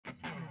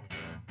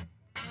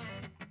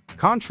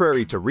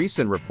Contrary to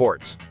recent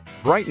reports,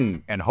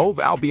 Brighton and Hove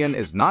Albion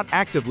is not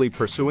actively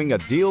pursuing a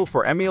deal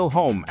for Emil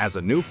Holm as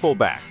a new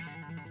fullback.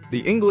 The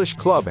English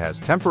club has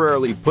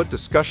temporarily put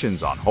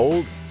discussions on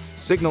hold,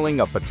 signaling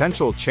a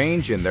potential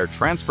change in their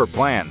transfer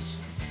plans.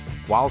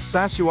 While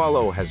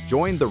Sassuolo has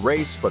joined the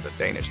race for the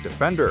Danish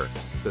defender,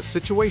 the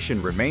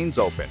situation remains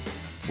open,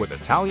 with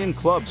Italian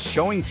clubs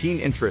showing keen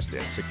interest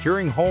in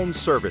securing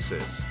Holm's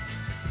services.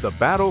 The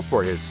battle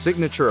for his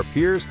signature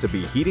appears to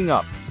be heating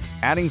up,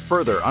 adding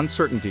further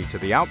uncertainty to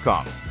the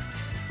outcome.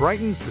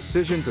 Brighton's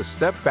decision to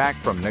step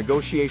back from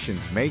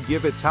negotiations may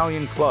give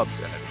Italian clubs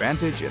an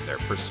advantage in their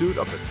pursuit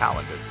of the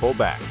talented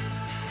fullback.